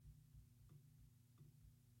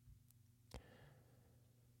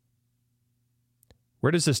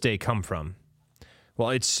Where does this day come from? Well,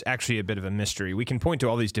 it's actually a bit of a mystery. We can point to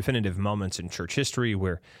all these definitive moments in church history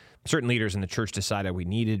where certain leaders in the church decided we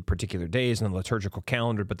needed particular days in the liturgical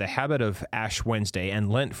calendar, but the habit of Ash Wednesday,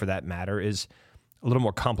 and Lent for that matter, is a little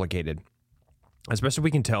more complicated. As best as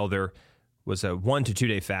we can tell, there was a 1 to 2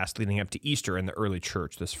 day fast leading up to Easter in the early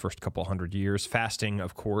church, this first couple hundred years. Fasting,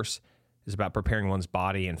 of course, is about preparing one's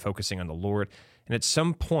body and focusing on the Lord. And at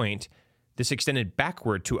some point, this extended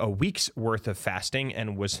backward to a week's worth of fasting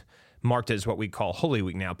and was marked as what we call Holy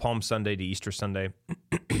Week now, Palm Sunday to Easter Sunday.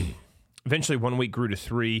 Eventually, 1 week grew to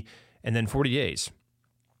 3, and then 40 days.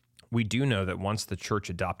 We do know that once the church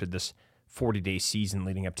adopted this 40-day season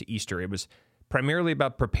leading up to Easter, it was primarily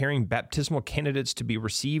about preparing baptismal candidates to be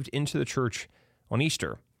received into the church on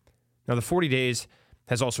Easter. Now, the 40 days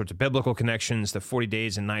has all sorts of biblical connections, the 40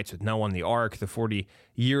 days and nights with Noah on the ark, the 40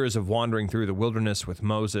 years of wandering through the wilderness with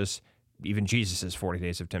Moses, even Jesus' 40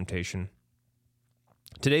 days of temptation.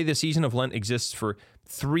 Today, the season of Lent exists for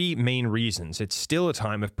 3 main reasons. It's still a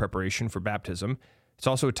time of preparation for baptism. It's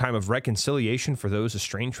also a time of reconciliation for those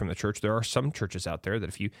estranged from the church. There are some churches out there that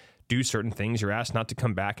if you do certain things, you're asked not to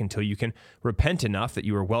come back until you can repent enough that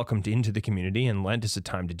you are welcomed into the community, and Lent is a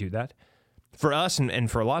time to do that. For us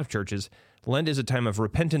and for a lot of churches, Lent is a time of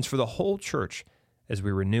repentance for the whole church as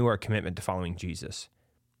we renew our commitment to following Jesus.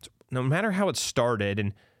 So no matter how it started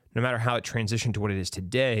and no matter how it transitioned to what it is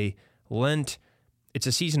today, Lent, it's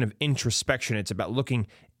a season of introspection. It's about looking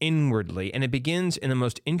inwardly, and it begins in the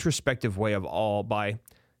most introspective way of all by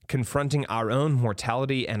confronting our own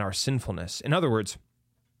mortality and our sinfulness. In other words,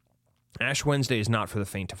 Ash Wednesday is not for the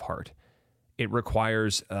faint of heart. It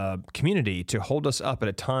requires a community to hold us up at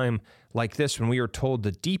a time like this when we are told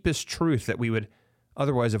the deepest truth that we would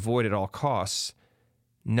otherwise avoid at all costs.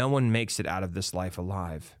 No one makes it out of this life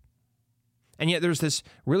alive. And yet there's this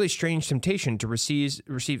really strange temptation to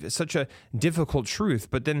receive such a difficult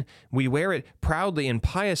truth, but then we wear it proudly and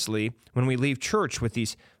piously when we leave church with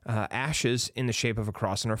these ashes in the shape of a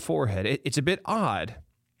cross on our forehead. It's a bit odd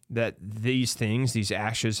that these things, these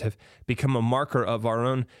ashes, have become a marker of our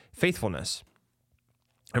own faithfulness.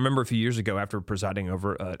 I remember a few years ago after presiding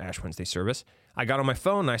over an Ash Wednesday service, I got on my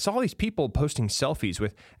phone and I saw these people posting selfies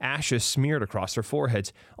with ashes smeared across their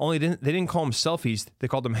foreheads, only they didn't call them selfies, they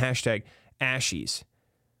called them #ashies.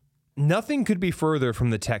 Nothing could be further from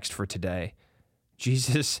the text for today.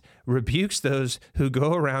 Jesus rebukes those who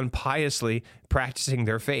go around piously practicing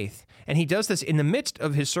their faith. And he does this in the midst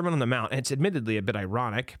of his Sermon on the Mount. And it's admittedly a bit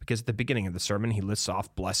ironic because at the beginning of the sermon, he lists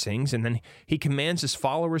off blessings, and then he commands his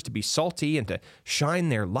followers to be salty and to shine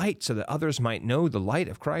their light so that others might know the light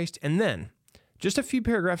of Christ. And then, just a few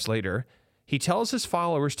paragraphs later, he tells his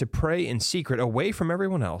followers to pray in secret away from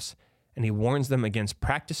everyone else, and he warns them against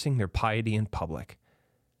practicing their piety in public.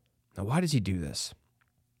 Now, why does he do this?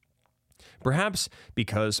 Perhaps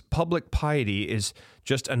because public piety is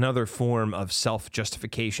just another form of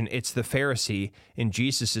self-justification. It's the Pharisee in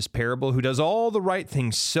Jesus' parable who does all the right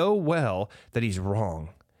things so well that he's wrong.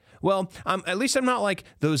 Well, at least I'm not like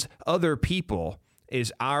those other people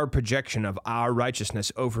is our projection of our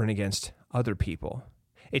righteousness over and against other people.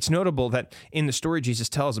 It's notable that in the story Jesus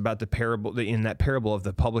tells about the parable, in that parable of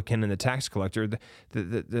the publican and the tax collector,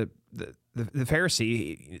 the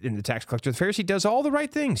Pharisee in the tax collector, the Pharisee does all the right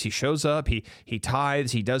things. He shows up, he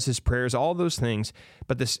tithes, he does his prayers, all those things.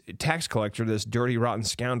 But this tax collector, this dirty, rotten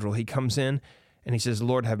scoundrel, he comes in and he says,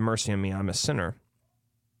 "Lord, have mercy on me, I'm a sinner."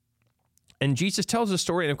 And Jesus tells the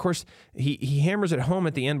story, and of course, he hammers it home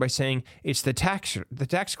at the end by saying it's the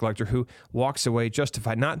tax collector who walks away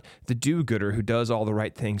justified, not the do-gooder who does all the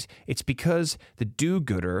right things. It's because the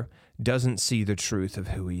do-gooder doesn't see the truth of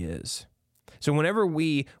who he is. So whenever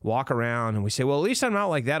we walk around and we say, well, at least I'm not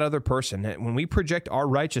like that other person, when we project our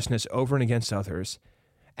righteousness over and against others,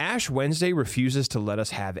 Ash Wednesday refuses to let us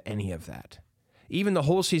have any of that. Even the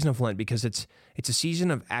whole season of Lent, because it's a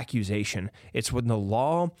season of accusation. It's when the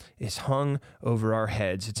law is hung over our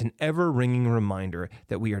heads. It's an ever-ringing reminder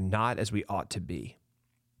that we are not as we ought to be.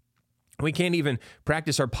 We can't even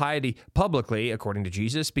practice our piety publicly, according to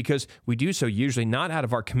Jesus, because we do so usually not out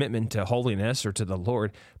of our commitment to holiness or to the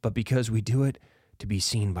Lord, but because we do it to be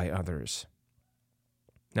seen by others.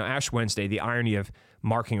 Now, Ash Wednesday, the irony of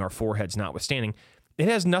marking our foreheads notwithstanding, it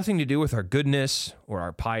has nothing to do with our goodness or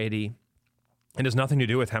our piety. It has nothing to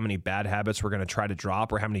do with how many bad habits we're going to try to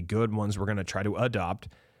drop or how many good ones we're going to try to adopt.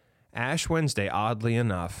 Ash Wednesday, oddly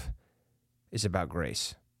enough, is about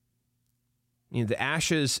grace. You know, the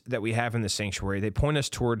ashes that we have in the sanctuary, they point us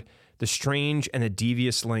toward the strange and the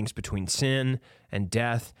devious links between sin and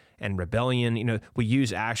death and rebellion. You know, we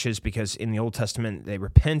use ashes because in the Old Testament, they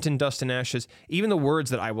repent in dust and ashes. Even the words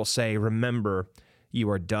that I will say, remember, You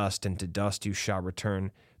are dust, and to dust you shall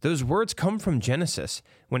return. Those words come from Genesis,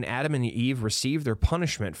 when Adam and Eve received their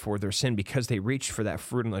punishment for their sin because they reached for that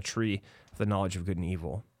fruit on the tree of the knowledge of good and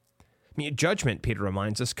evil. Judgment, Peter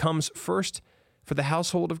reminds us, comes first for the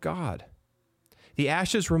household of God. The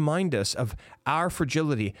ashes remind us of our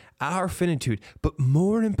fragility, our finitude, but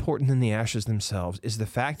more important than the ashes themselves is the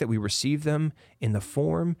fact that we receive them in the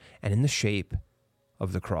form and in the shape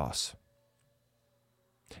of the cross.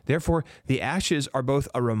 Therefore, the ashes are both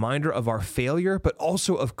a reminder of our failure, but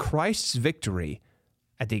also of Christ's victory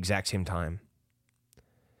at the exact same time.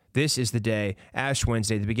 This is the day, Ash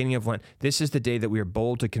Wednesday, the beginning of Lent. This is the day that we are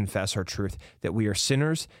bold to confess our truth, that we are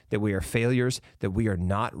sinners, that we are failures, that we are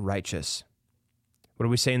not righteous. What do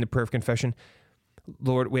we say in the prayer of confession?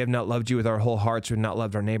 Lord, we have not loved you with our whole hearts. We have not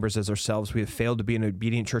loved our neighbors as ourselves. We have failed to be an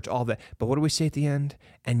obedient church, all that. But what do we say at the end?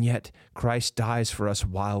 And yet Christ dies for us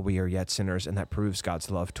while we are yet sinners, and that proves God's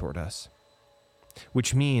love toward us.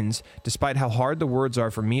 Which means, despite how hard the words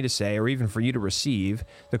are for me to say, or even for you to receive,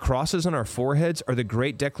 the crosses on our foreheads are the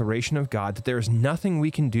great declaration of God that there is nothing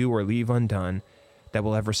we can do or leave undone that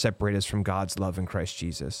will ever separate us from God's love in Christ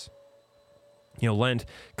Jesus. Lent,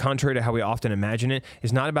 contrary to how we often imagine it,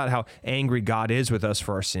 is not about how angry God is with us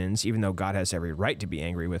for our sins, even though God has every right to be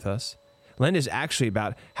angry with us. Lent is actually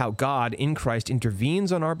about how God in Christ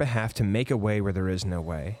intervenes on our behalf to make a way where there is no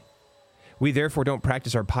way. We therefore don't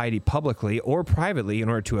practice our piety publicly or privately in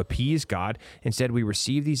order to appease God. Instead, we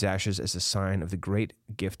receive these ashes as a sign of the great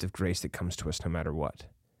gift of grace that comes to us no matter what.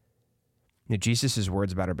 Jesus'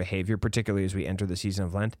 words about our behavior, particularly as we enter the season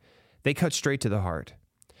of Lent, they cut straight to the heart.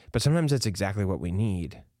 But sometimes that's exactly what we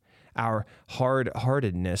need. Our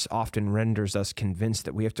hard-heartedness often renders us convinced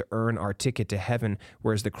that we have to earn our ticket to heaven,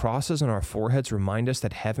 whereas the crosses on our foreheads remind us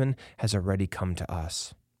that heaven has already come to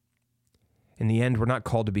us. In the end, we're not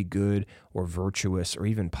called to be good or virtuous or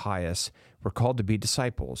even pious. We're called to be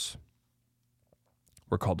disciples.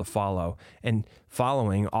 We're called to follow, and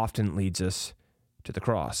following often leads us to the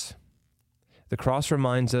cross. The cross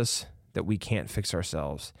reminds us that we can't fix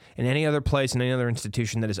ourselves. In any other place, in any other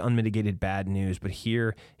institution, that is unmitigated bad news. But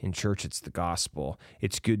here in church, it's the gospel.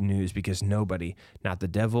 It's good news because nobody, not the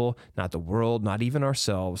devil, not the world, not even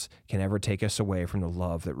ourselves, can ever take us away from the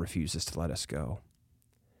love that refuses to let us go.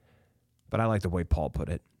 But I like the way Paul put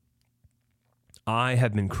it. I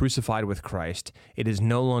have been crucified with Christ. It is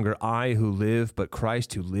no longer I who live, but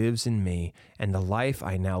Christ who lives in me. And the life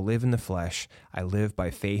I now live in the flesh, I live by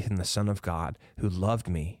faith in the Son of God, who loved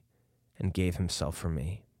me and gave himself for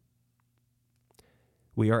me.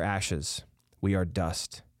 We are ashes, we are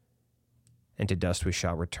dust, and to dust we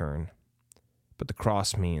shall return. But the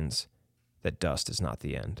cross means that dust is not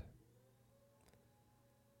the end.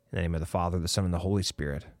 In the name of the Father, the Son, and the Holy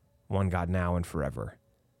Spirit, one God now and forever.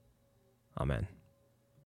 Amen.